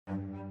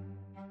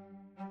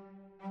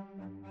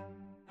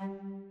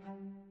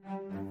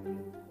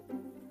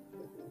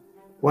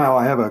Wow,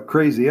 I have a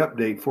crazy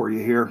update for you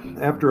here.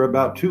 After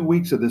about 2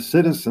 weeks of the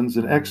citizens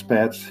and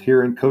expats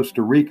here in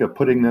Costa Rica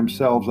putting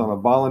themselves on a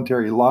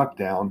voluntary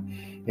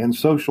lockdown and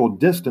social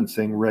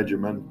distancing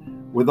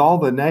regimen, with all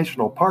the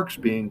national parks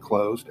being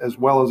closed, as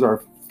well as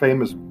our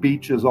famous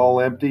beaches all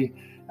empty,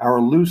 our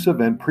elusive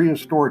and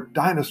prehistoric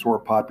dinosaur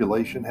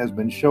population has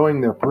been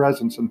showing their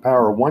presence and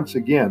power once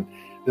again.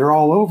 They're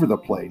all over the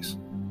place.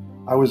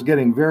 I was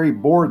getting very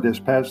bored this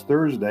past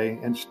Thursday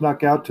and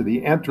snuck out to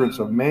the entrance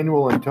of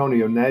Manuel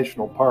Antonio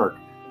National Park.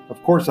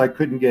 Of course, I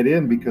couldn't get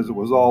in because it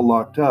was all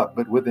locked up,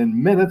 but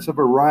within minutes of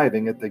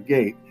arriving at the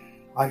gate,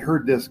 I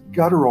heard this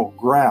guttural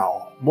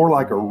growl, more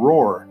like a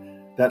roar,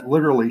 that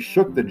literally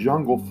shook the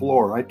jungle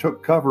floor. I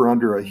took cover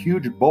under a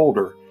huge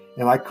boulder,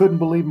 and I couldn't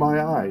believe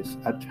my eyes.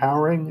 A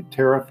towering,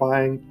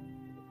 terrifying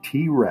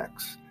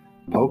T-Rex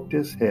poked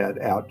his head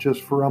out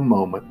just for a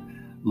moment,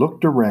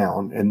 looked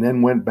around, and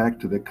then went back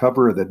to the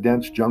cover of the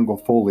dense jungle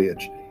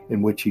foliage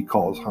in which he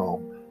calls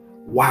home.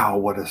 Wow,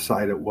 what a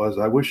sight it was.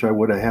 I wish I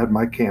would have had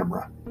my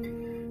camera.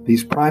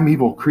 These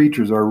primeval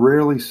creatures are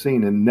rarely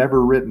seen and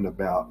never written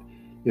about.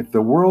 If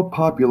the world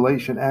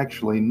population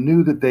actually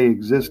knew that they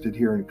existed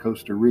here in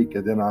Costa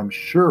Rica, then I'm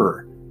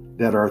sure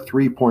that our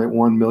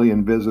 3.1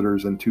 million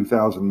visitors in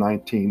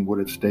 2019 would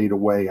have stayed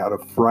away out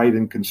of fright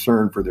and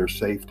concern for their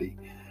safety.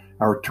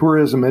 Our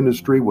tourism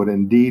industry would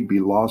indeed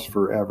be lost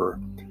forever.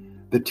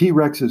 The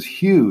T-Rex is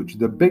huge.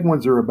 The big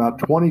ones are about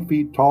 20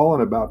 feet tall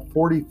and about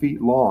 40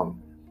 feet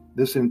long.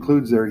 This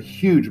includes their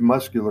huge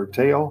muscular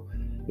tail.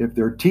 If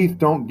their teeth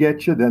don't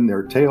get you, then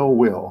their tail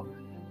will.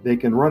 They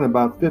can run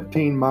about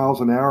 15 miles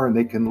an hour and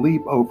they can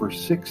leap over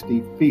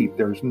 60 feet.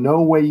 There's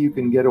no way you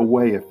can get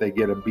away if they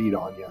get a beat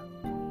on you.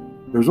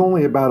 There's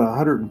only about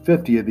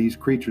 150 of these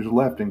creatures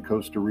left in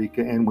Costa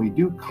Rica, and we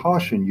do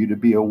caution you to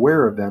be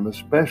aware of them,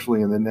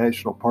 especially in the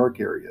national park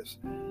areas.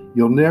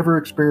 You'll never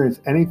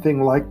experience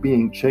anything like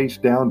being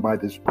chased down by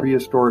this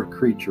prehistoric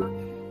creature,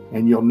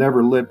 and you'll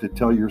never live to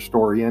tell your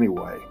story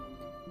anyway.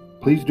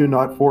 Please do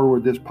not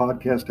forward this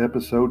podcast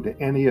episode to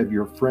any of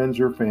your friends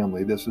or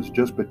family. This is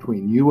just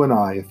between you and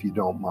I, if you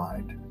don't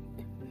mind.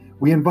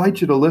 We invite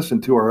you to listen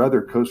to our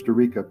other Costa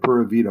Rica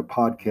Pura Vida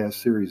podcast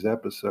series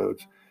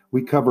episodes.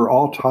 We cover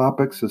all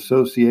topics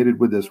associated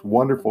with this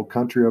wonderful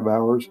country of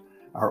ours.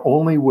 Our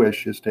only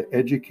wish is to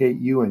educate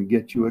you and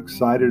get you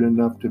excited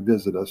enough to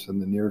visit us in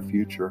the near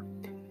future.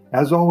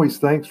 As always,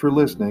 thanks for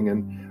listening.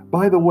 And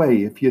by the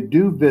way, if you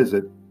do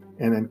visit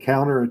and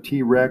encounter a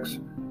T-Rex,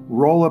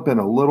 roll up in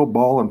a little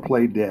ball and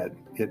play dead.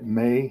 It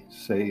may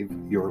save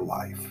your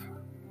life.